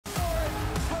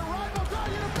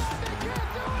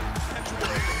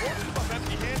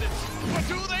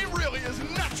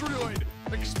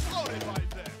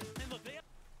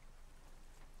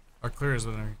Our clear has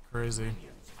been crazy.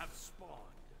 Minions have spawned.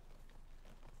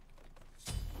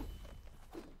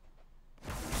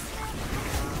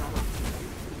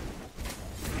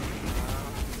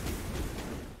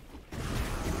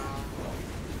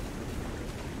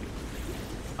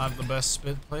 Not the best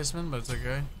spit placement, but it's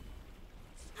okay.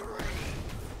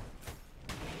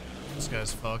 This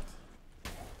guy's fucked.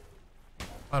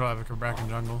 Why do I have a Kraken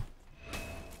jungle?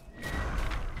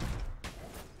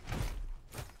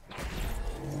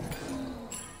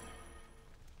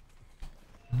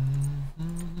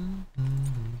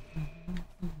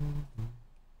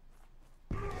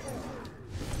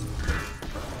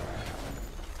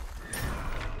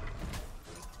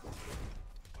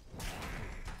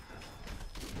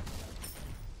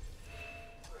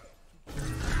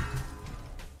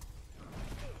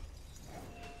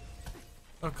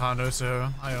 A condo, so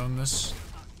I own this.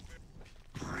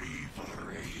 Bravery.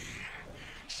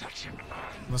 Such an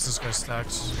Unless this guy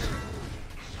stacks.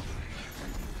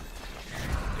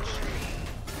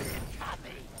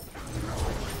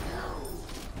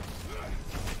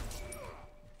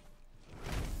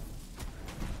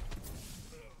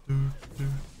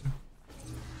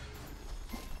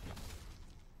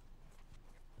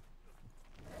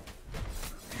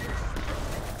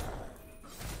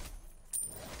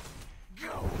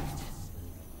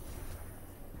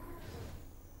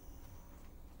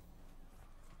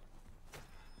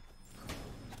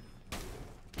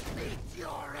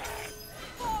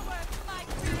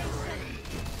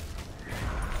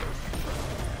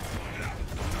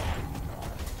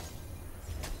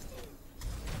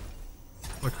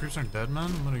 The creeps aren't dead, man?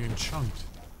 I'm gonna get chunked.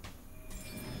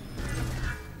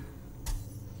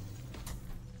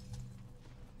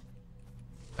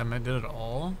 That man did it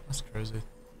all? That's crazy.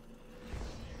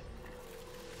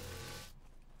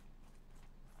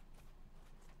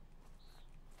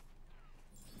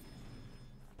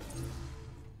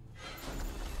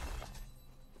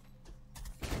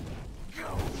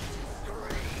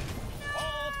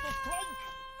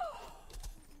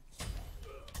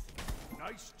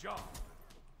 nice job.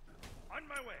 On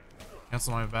my way.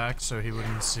 Cancel my back so he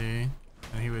wouldn't see.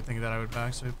 And he would think that I would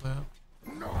back so he'd play up.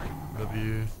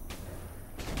 W.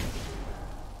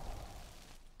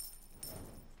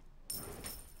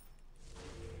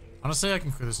 Honestly, I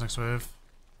can clear this next wave.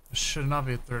 There should not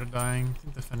be a third of dying. I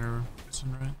think the Fenrir is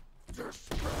in right.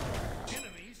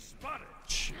 Enemy spotted.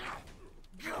 Shit.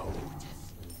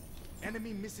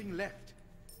 Enemy missing left.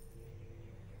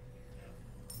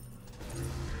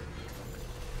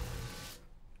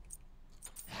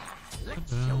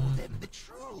 Let's show them the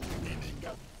true meaning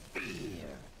of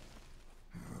fear.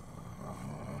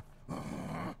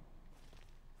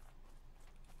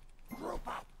 Group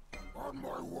up. On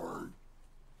my way.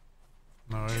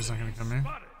 No, he's not gonna come here.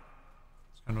 Spotted.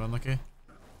 It's kind of unlucky.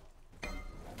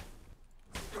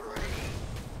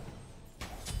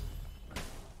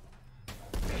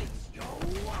 It's your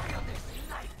wildest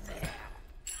nightmare.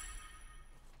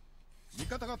 味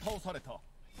方が倒された。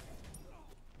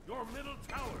 Your middle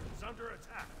tower is under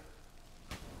attack.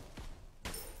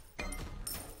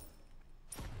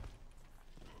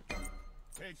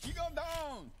 Take gun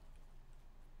down.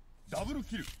 Double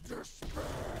kill.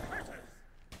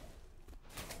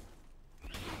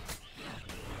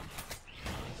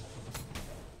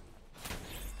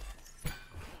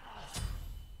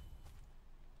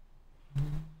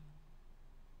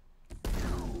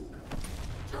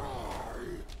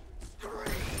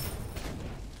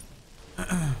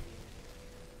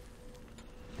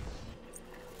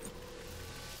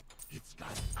 It's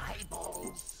got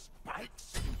eyeballs,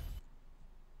 spikes, and...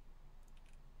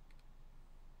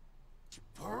 It's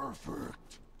perfect.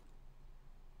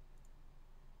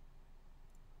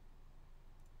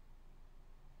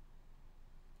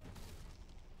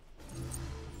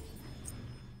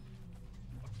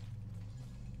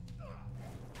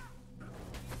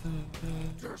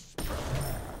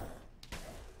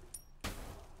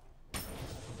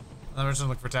 I'm just gonna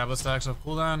look for tablet stacks of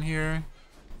cooldown here.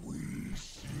 We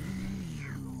see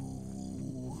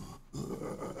you.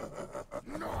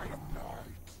 Night, night.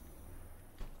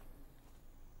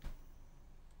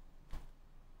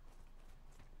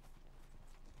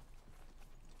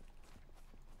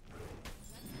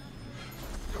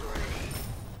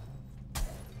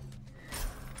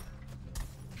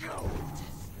 Go to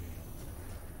sleep.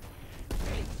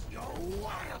 It's your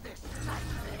wildest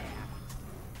nightmare.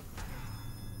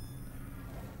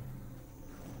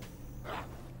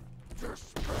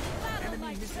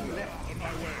 Enemy missing left. On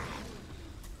my way.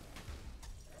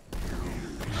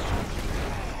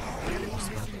 Enemy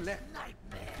missing left.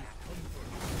 Nightmare.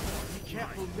 Be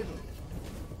careful middle.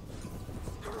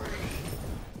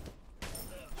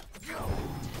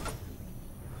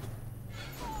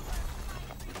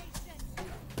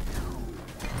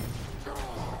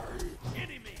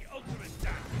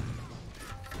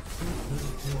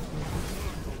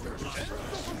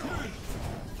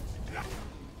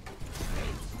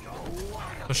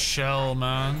 A shell,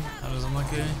 man. That is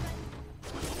unlucky.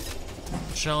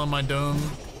 Shell in my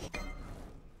dome.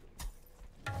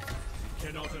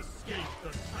 Cannot escape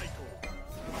the cycle.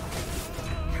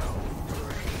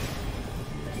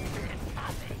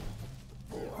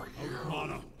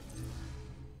 Mana.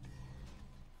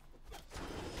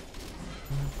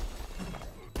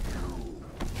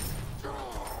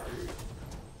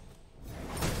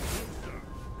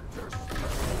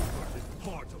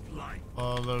 Part of life.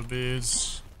 Follow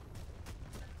beads.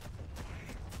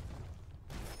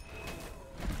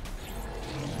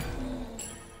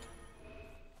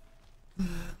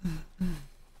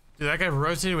 Dude, that guy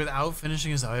rotated without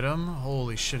finishing his item?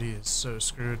 Holy shit, he is so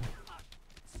screwed.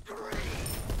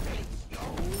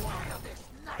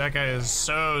 That guy is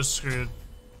so screwed.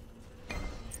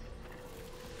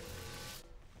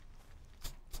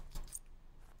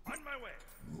 On my way.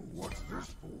 What's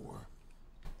this for?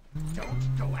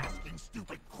 Don't go asking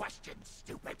stupid questions,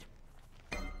 stupid.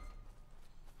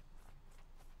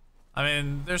 I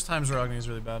mean, there's times where Agni is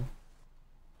really bad.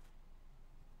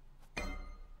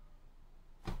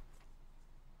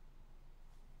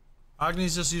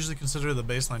 Agni's just usually considered the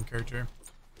baseline character.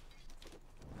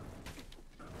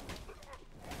 Do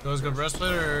you always go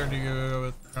breastplate or do you go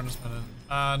with Chronos Pendant?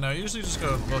 No, usually just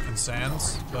go with Book and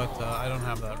Sands, but I don't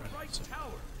have that right now. Right So.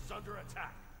 tower is under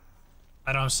attack.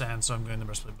 I don't have Sands, so I'm going the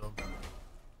breastplate build.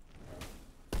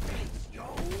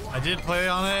 I did play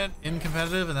on it in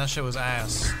competitive, and that shit was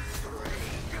ass.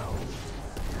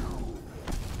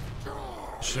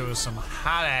 Shit was some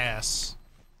hot ass.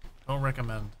 Don't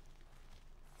recommend.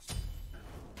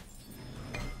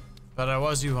 But I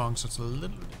was Yuhong, so it's a little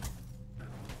different.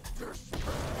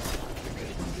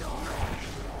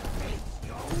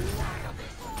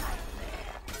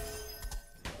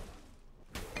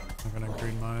 I'm gonna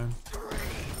green my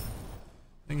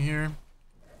thing here.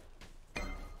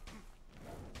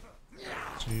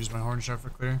 So use my horn shot for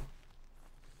clear.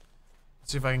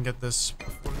 Let's see if I can get this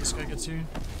before this guy gets here.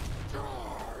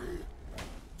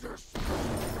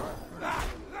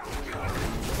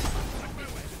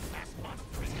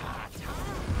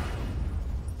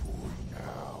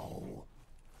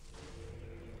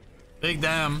 Big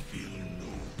damn.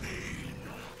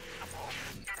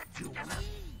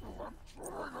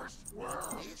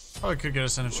 Probably could get a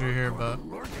Sentry here, but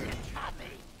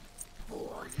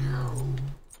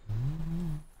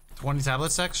 20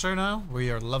 tablet stacks right now.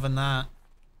 We are loving that.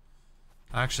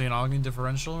 Actually, an Agni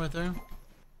differential right there.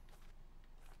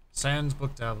 Sans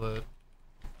book tablet.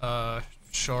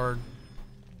 Shard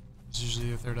is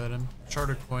usually the third item. Shard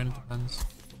or coin, it depends.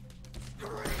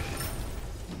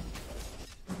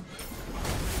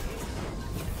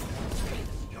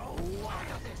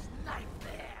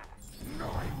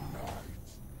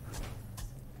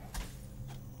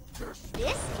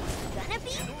 This is gonna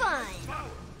be fun.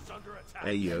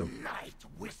 Hey yo.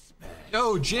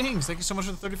 Yo, James, thank you so much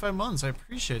for the 35 months. I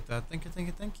appreciate that. Thank you, thank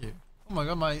you, thank you. Oh my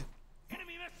god, my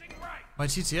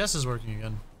TTS is working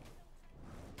again.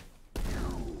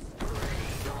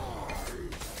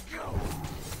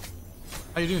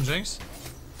 How you doing, Jinx?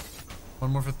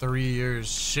 One more for 3 years.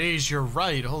 Sheesh, you're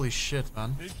right. Holy shit,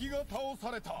 man.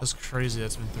 That's crazy.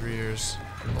 That's been 3 years.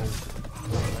 Oh,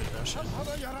 I like that shit.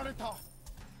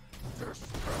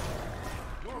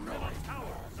 Your middle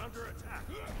tower is under attack.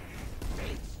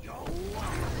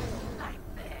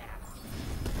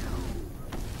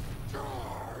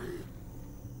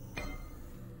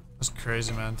 That's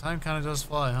crazy, man. Time kind of does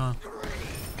fly, huh?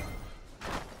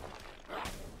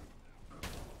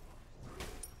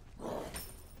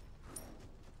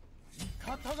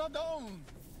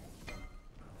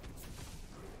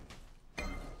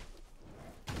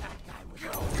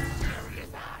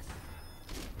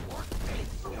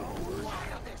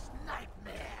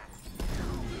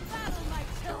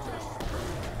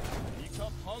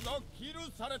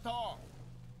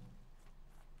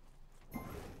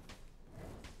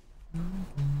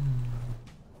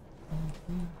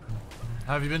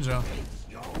 How have you been, Joe?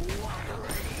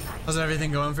 How's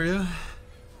everything going for you?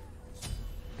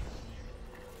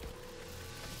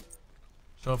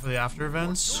 Show up for the after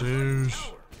events?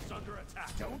 Sheesh.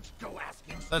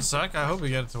 That suck. I hope we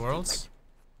get it to Worlds.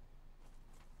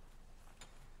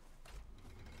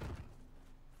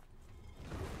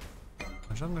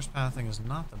 My jungler's pathing is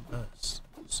not the best.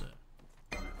 So.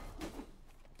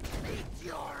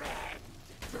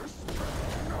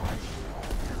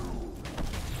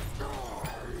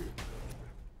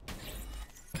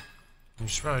 You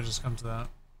should probably just come to that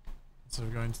instead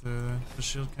of going to the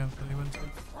shield camp that he went to.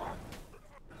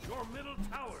 Your middle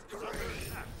tower is under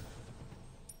attack.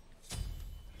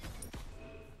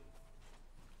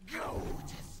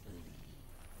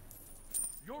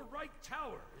 right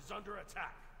tower is under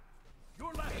attack.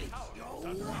 Your left tower is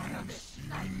under attack.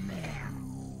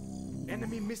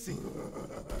 Enemy missing.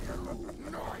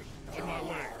 On my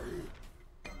way.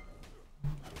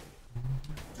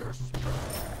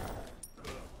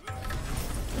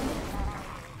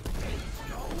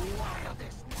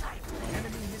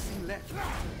 Enemy missing left.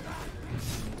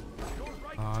 Your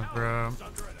right Oh, tower bro. is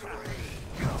under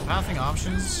attack. Pathing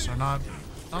options are not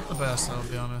the best, I'll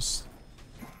be honest.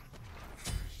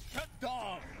 Cut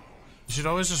down. You should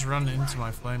always just run into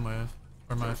my flame wave.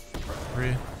 Or my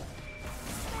 3.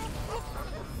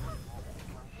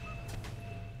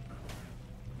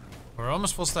 We're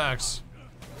almost full stacks.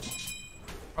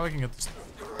 Probably can get this.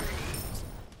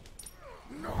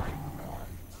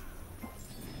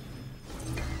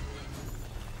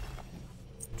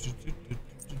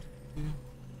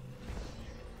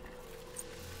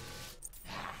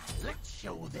 Let's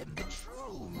show them the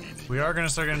true meaning. We are gonna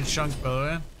start getting chunked, by the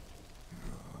way.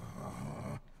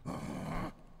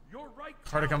 Your right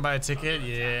Hard to come by a ticket,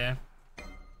 yeah.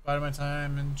 Biding my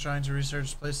time and trying to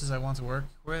research places I want to work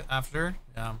with after.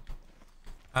 Yeah.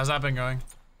 How's that been going?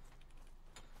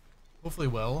 Hopefully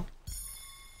well.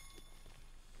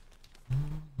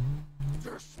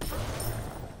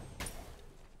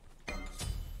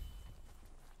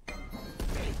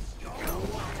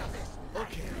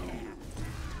 Okay.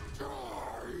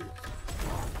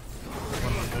 What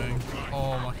am I doing?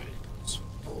 Oh my.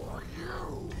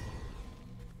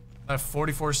 I have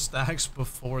 44 stacks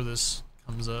before this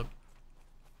comes up.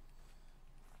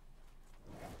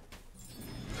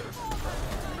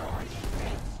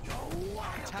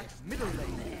 Attack middle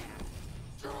lane.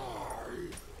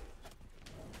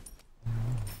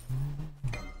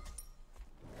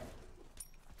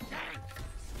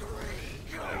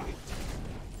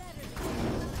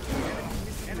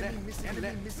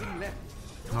 Enemy missing left.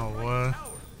 Oh what?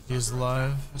 He's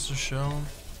alive, Mr. Shell.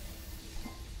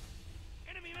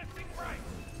 enemy missing right.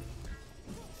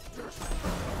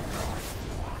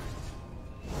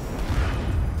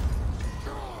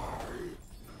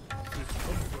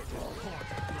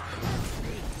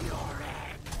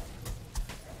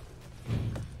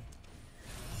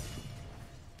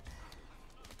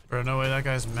 Bro, no way that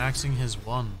guy's maxing his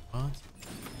 1. What?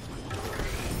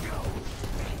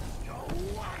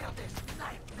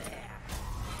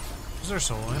 Is there a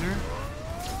soul in her?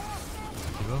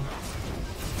 You go.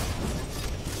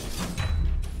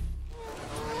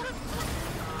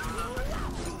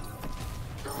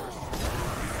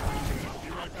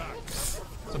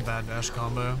 It's a bad dash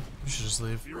combo. We should just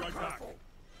leave. Be right back.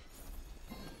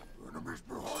 Enemies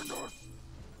behind us.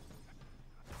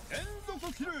 連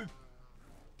続キル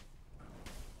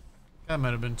That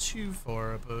might have been too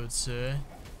far up, I would say.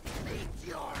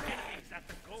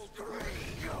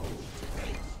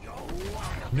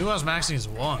 Knew I was maxing his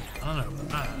 1. I don't know about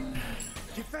that.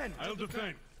 Defend. I'll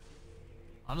defend.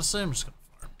 Honestly, I'm just gonna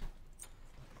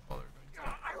farm.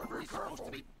 Not gonna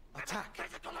bother. Attack.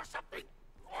 Physical or something.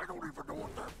 I don't even know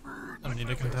what that means. I don't need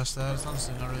to contest that. It's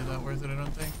honestly not really that worth it, I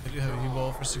don't think. I do have a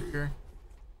U-ball for secure.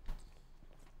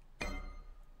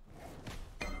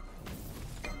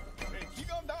 He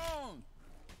gone down.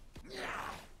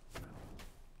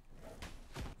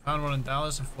 Found one in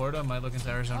Dallas and Florida. Might look into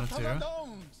Arizona too. Down.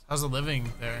 How's the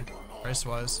living there,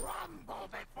 price-wise?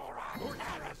 Your team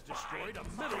has destroyed a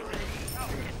middle range tower.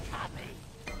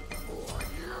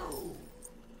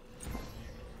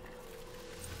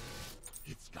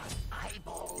 It's got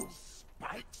eyeballs,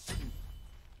 spikes, and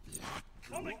black.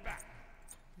 Coming back.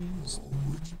 It's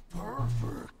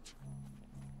perfect.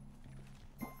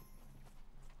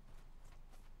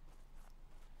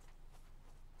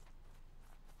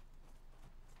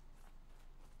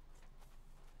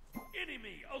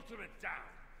 Enemy ultimate down.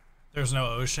 There's no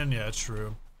ocean? Yeah,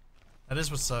 true. That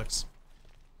is what sucks.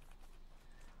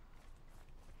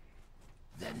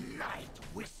 The night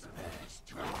whispers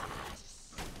to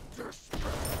us. Despair.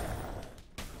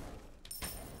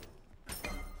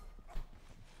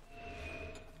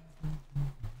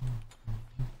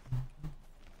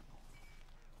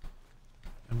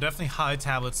 I'm definitely high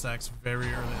tablet stacks very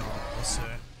early on, I'll say.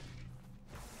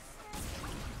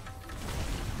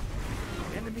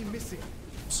 Enemy missing.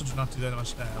 So do not do that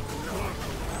much damage.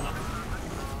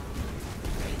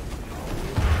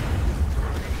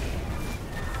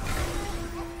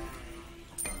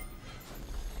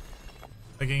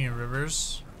 Digging in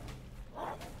rivers. Of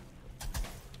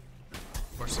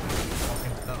course, I'm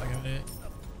walking into that like an idiot.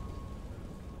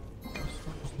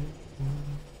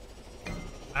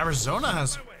 Arizona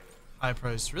has high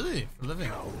price, really, for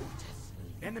living.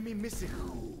 Enemy missing.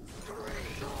 Your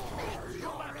left tower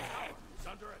is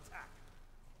under attack.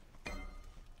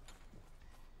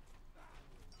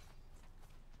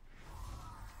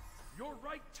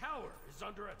 right tower is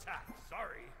under attack.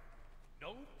 Sorry.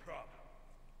 No problem.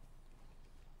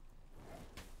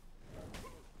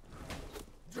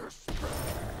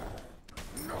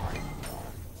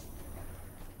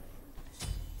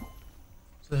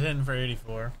 So hitting for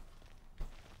 84.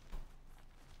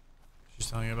 She's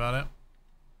telling you about it.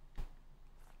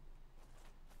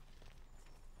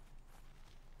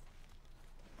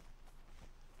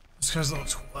 This guy's level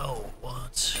 12.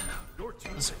 What? Your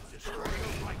team has destroyed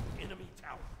the right enemy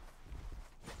tower.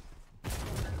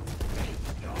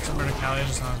 Some verticality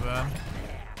just not as bad.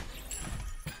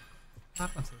 What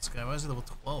happened to this guy? Why is he level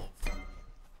 12?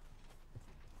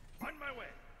 On my way.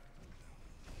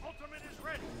 Ultimate is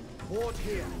ready. Ward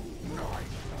here.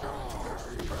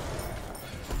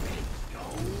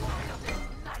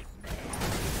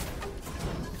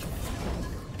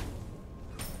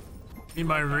 Need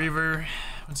my Reaver.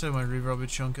 I'd say my Reaver will be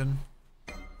chunking.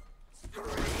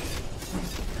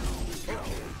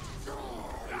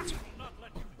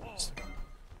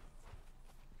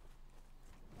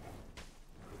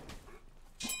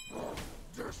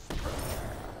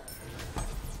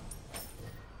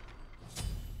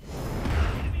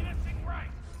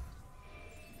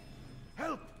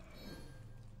 Help!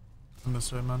 I'm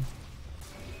this way, man.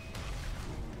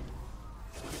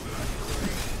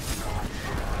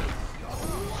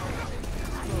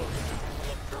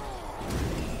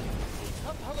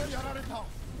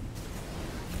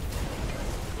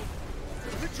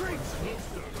 Retreat!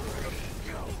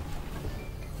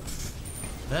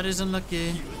 That is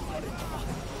unlucky.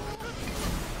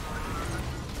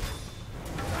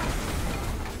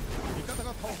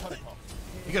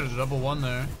 He got a double one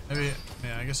there. Maybe,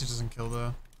 yeah, I guess he doesn't kill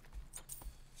the...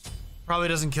 Probably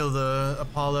doesn't kill the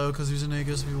Apollo because he's an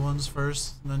Aegis V1s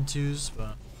first and then 2s,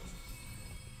 but...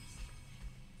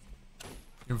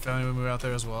 Your family would move out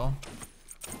there as well.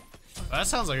 That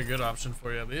sounds like a good option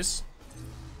for you at least.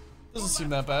 Doesn't seem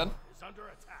that bad. Is under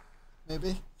attack.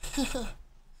 Maybe.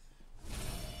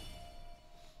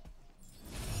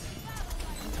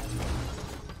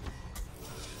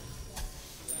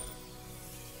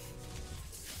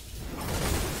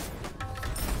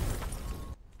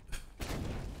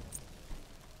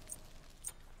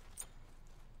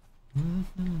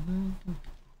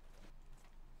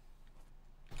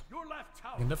 Your left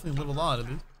tower. You can definitely live a lot of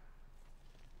it.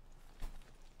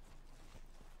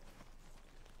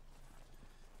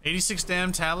 $86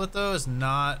 damn tablet though is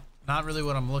not really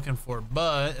what I'm looking for,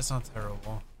 but it's not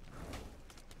terrible.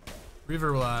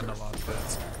 Reaver will add a lot to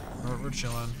it. We're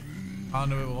chilling.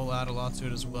 Conduit will add a lot to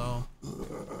it as well. You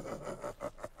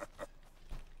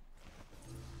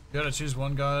gotta choose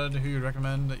one god who you'd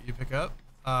recommend that you pick up.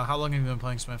 How long have you been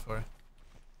playing Smite for?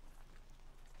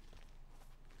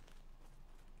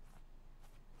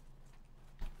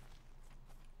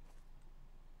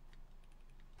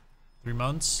 Three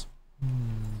months?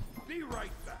 Be right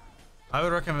back. I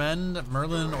would recommend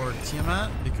Merlin or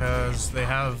Tiamat because they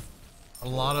have a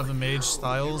lot of the mage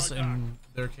styles in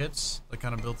their kits, like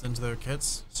kind of built into their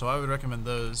kits. So I would recommend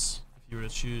those if you were to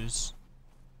choose.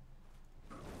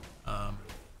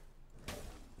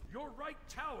 Your right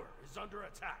tower is under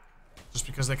attack. Just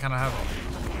because they kind of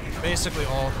have basically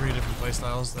all three different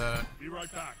playstyles that Be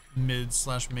right back.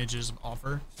 mid/mages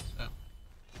offer. So.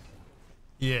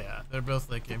 Yeah, they're both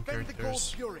late game Defend the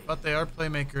characters, gold fury. but they are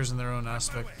playmakers in their own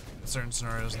aspect in certain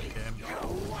scenarios in the game.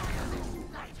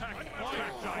 Attack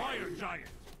fire giant.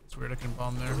 It's weird I can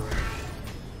bomb there.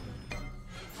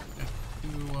 Okay.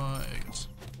 Two eggs.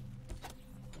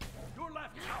 Your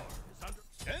left tower is under.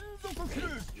 連続キル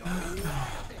一石二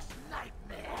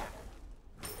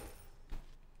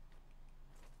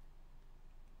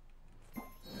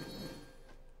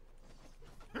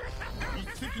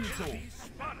鳥 He's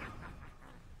spotted.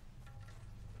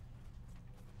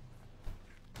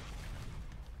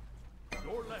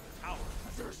 Your left tower.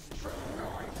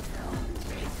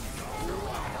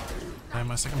 And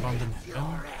my second bomb didn't hit him.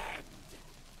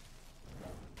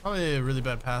 Probably a really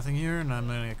bad pathing here, and I'm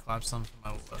gonna get collapsed on from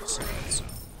my left side. So.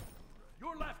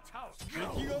 Your left tower.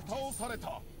 敵が倒され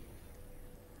た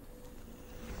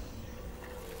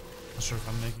Not sure if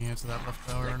I'm making it to that left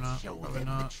tower or not. Probably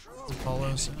not. It's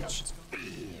Apollo, so it's just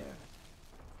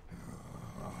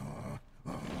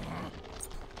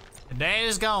that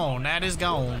is gone. That is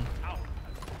gone.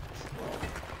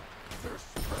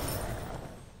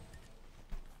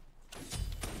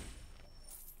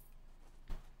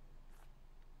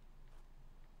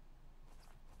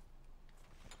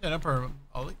 Yeah, no problem,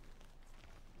 Ollie.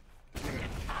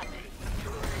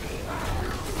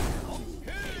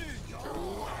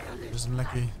 There's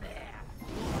lucky.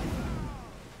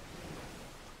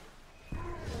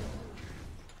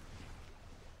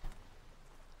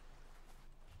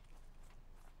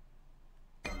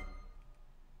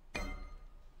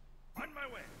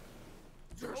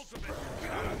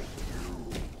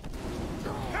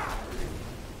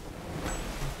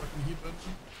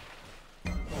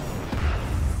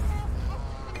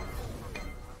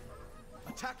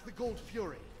 Attack the Gold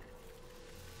Fury.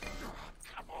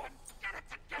 Come on, get it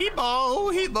together.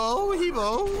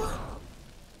 Hebo.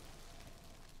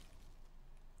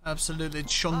 Absolutely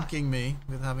chunking me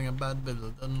with having a bad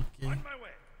build. Unlucky. On my way.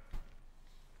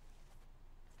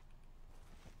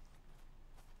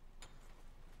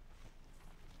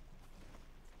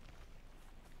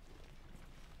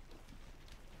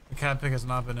 The cat pick has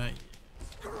not been it.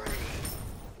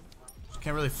 Just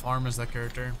can't really farm as that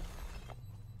character.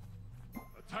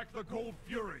 Attack the Gold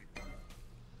Fury.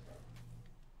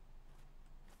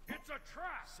 It's a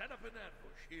trap. Set up an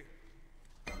ambush here.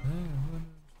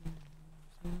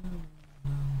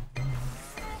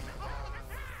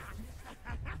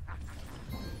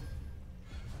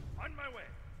 On my way.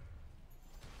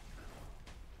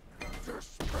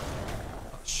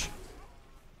 Shh.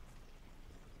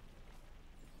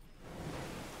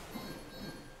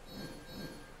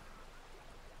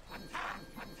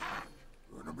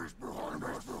 Enemies behind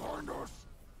us, behind us.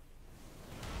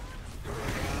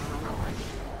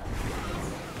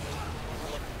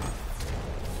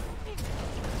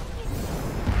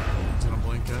 He's gonna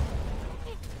blink it.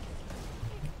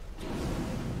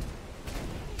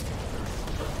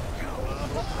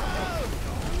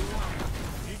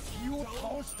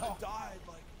 Died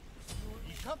like.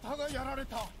 味方がやられ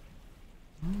た.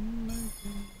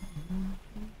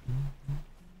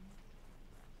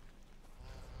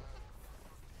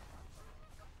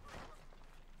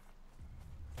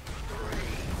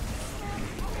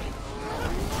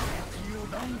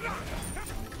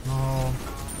 No.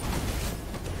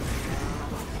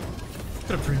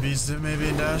 Could have pre-beased it maybe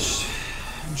and dashed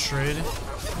and trade.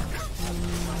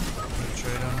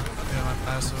 Trade him. Yeah, my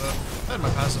passive up. If I had my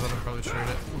passive up, I'd probably trade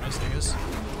it. Nice niggas.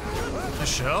 A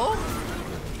shell?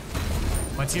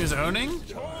 My team is owning?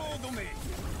 Oh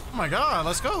my god,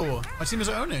 let's go. My team is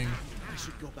owning. I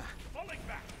should go back. Falling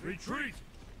back. Retreat.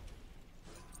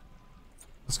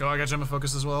 Let's go, I got Gemma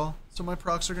Focus as well. So my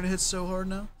procs are gonna hit so hard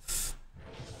now.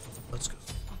 Let's go.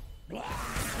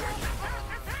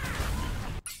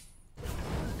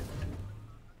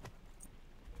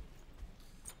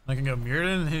 I can go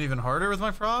Mirrodin and hit even harder with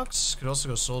my procs. Could also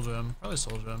go Soul Gem. Probably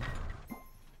Soul Gem.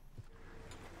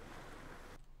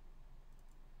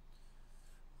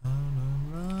 On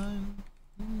a run.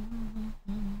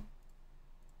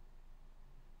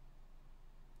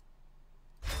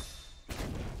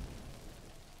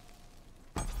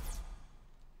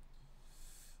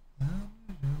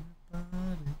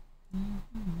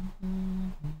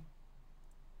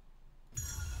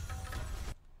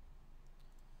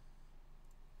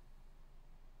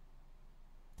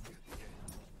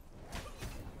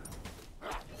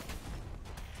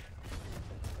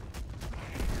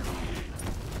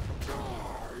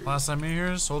 Last time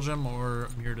here, Soul Gem or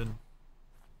Mirrodin.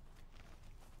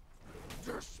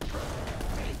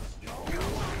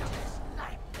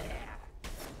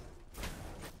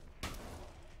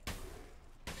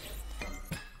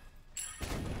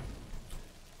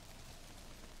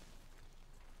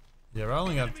 Yeah, I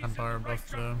only got 10 power buff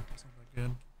though. It's not that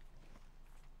good.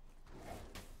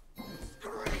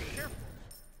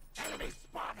 Enemy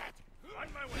spotted. On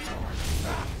my way.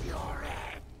 That's your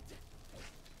end.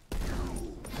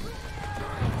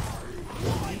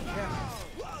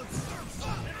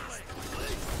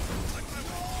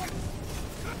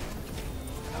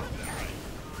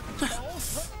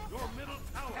 Your middle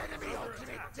tower. Enemy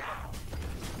ultimate down.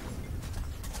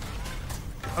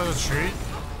 That was a treat.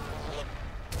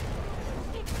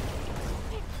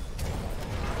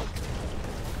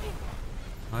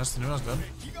 Nice, the new one's good.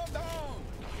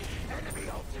 Enemy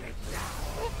ultimate down.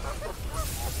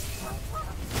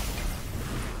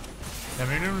 Yeah,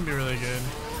 Mirrodin would be really good.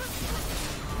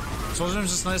 Soul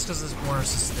Gem's just nice because it's more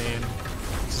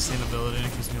sustainability and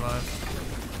it keeps me alive.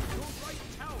 Your right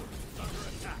tower is under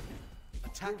attack.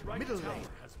 Attack Your right middle tower lane.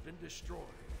 has been destroyed.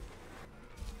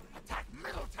 Attack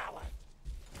middle tower.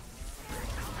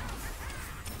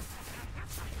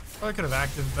 Probably could have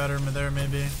acted better there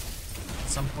maybe. At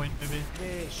some point maybe.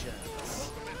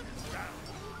 Patience.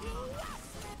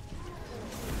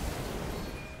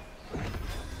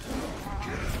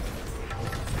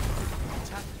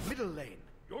 Attack middle lane.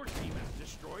 Your team has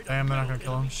destroyed. Damn, they're not gonna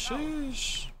middle kill him. enemy tower.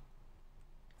 Sheesh.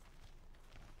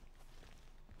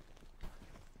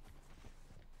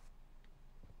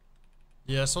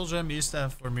 Yeah, Soul Gem, East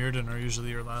F, or Mirrodin are usually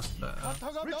your last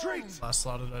Retreat. last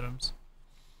slotted items.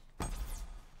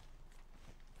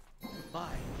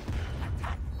 Bye.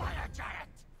 Attack fire giant.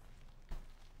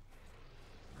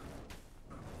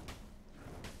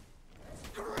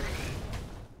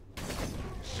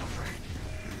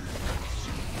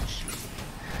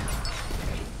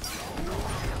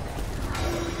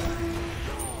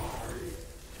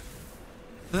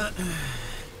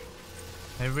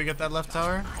 Maybe we get that left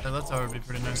tower? That left tower would be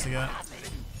pretty nice to get.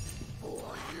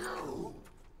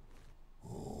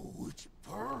 It's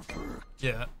perfect.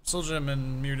 Yeah, Soul Gem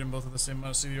and Mirrodin both have the same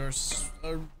amount of CDRs.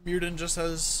 Mirrodin just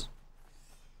has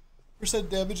 %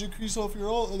 damage increase off your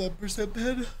ult and then %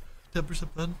 pen.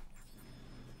 10% pen.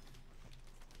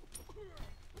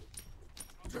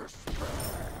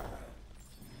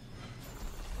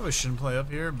 Probably shouldn't play up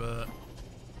here, but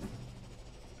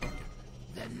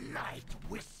The night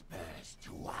whispers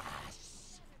to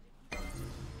us.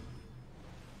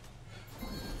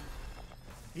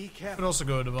 Be could careful. also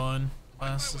go Divine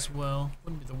last as well.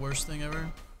 Wouldn't be the worst thing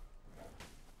ever.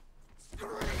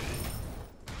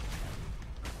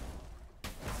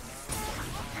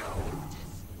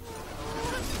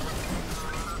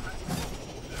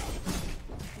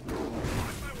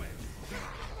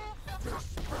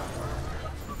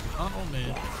 Not on me.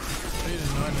 They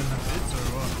didn't know I didn't have bids or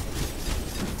what?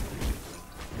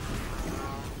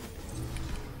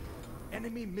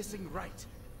 Enemy missing right.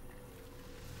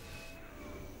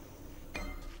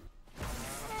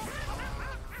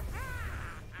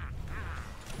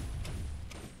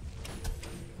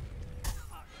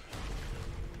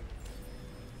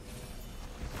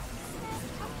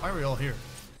 Why are we all here?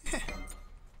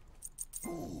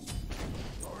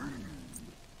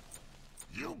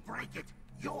 You break it,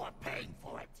 you're paying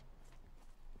for it.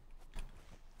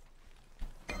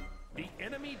 The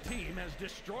enemy team has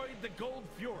destroyed the Gold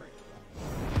Fury.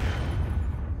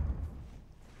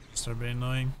 Start being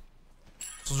annoying.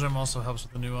 Soul Gem also helps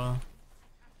with the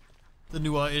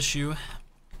new issue.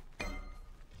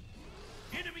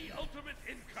 Enemy ultimate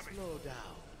incoming. Slow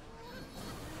down.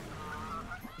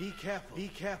 Be careful. Be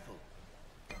careful.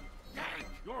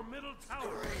 Your middle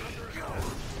tower is under attack.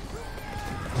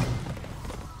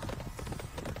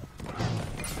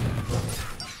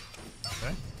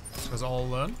 Okay. This guy's all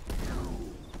alone.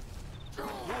 Your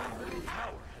middle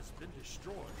tower has been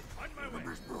destroyed. On my way.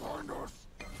 Behind us.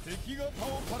 敵が倒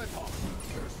された。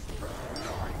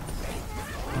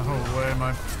Oh way,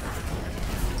 my.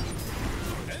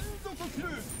 連続キル。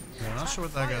 Yeah, I'm not sure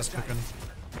what that guy's cooking.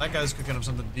 That guy's cooking up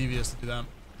something devious to do that.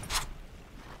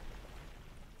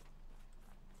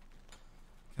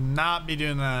 Cannot be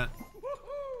doing that.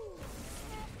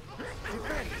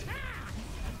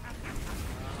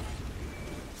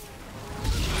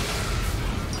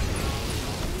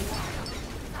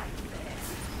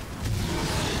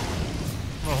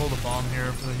 I'm gonna hold a bomb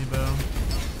here for the Hebo.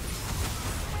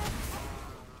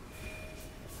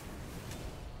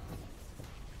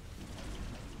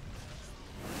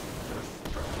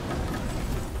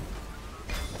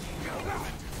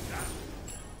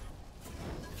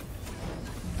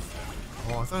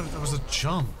 Oh, I thought that was a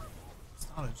jump. It's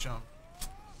not a jump.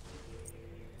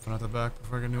 Run out the back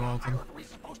before I get new ulti.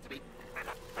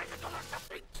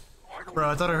 Bro,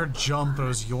 I thought I heard jump, but it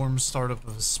was Yorm's startup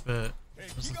of a spit.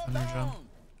 Was the thunder jump?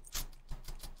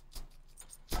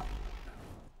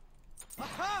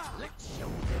 Let's show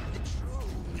them the true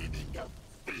meaning of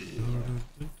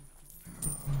fear.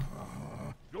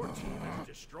 Your team has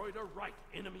destroyed a right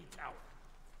enemy tower.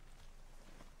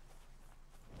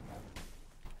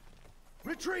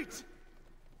 Retreat!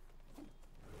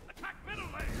 Attack middle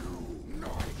lane.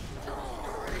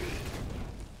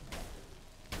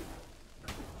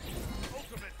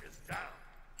 Ultimate is down.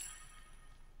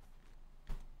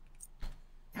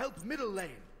 Help middle lane.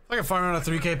 If I can farm out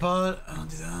a 3k pod, I'll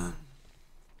do that.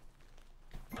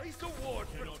 Place a ward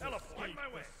for teleport. On my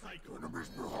way. Enemies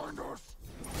behind us.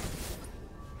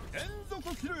 連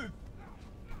続キル。連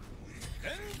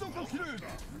続キル。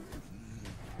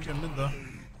 We got mid though.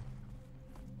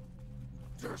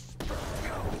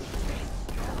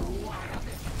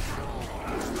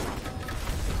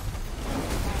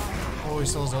 Oh, he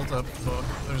still has ult up, but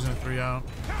there's no 3 out.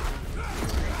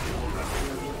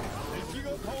 敵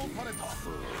が倒された。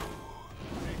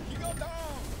敵がダウン。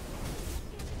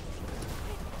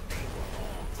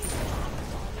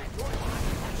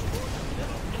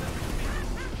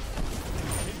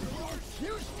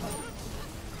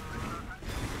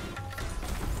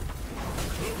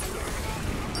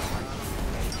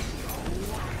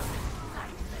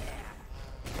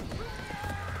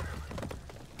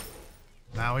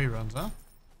 Now he runs, huh?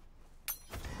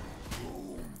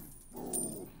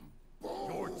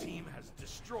 Your team has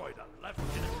destroyed a left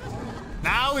enemy.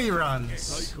 Now he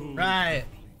runs. Right.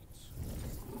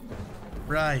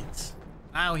 Right.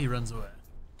 Now he runs away.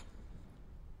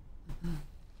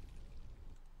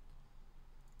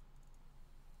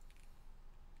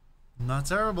 Not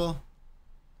terrible.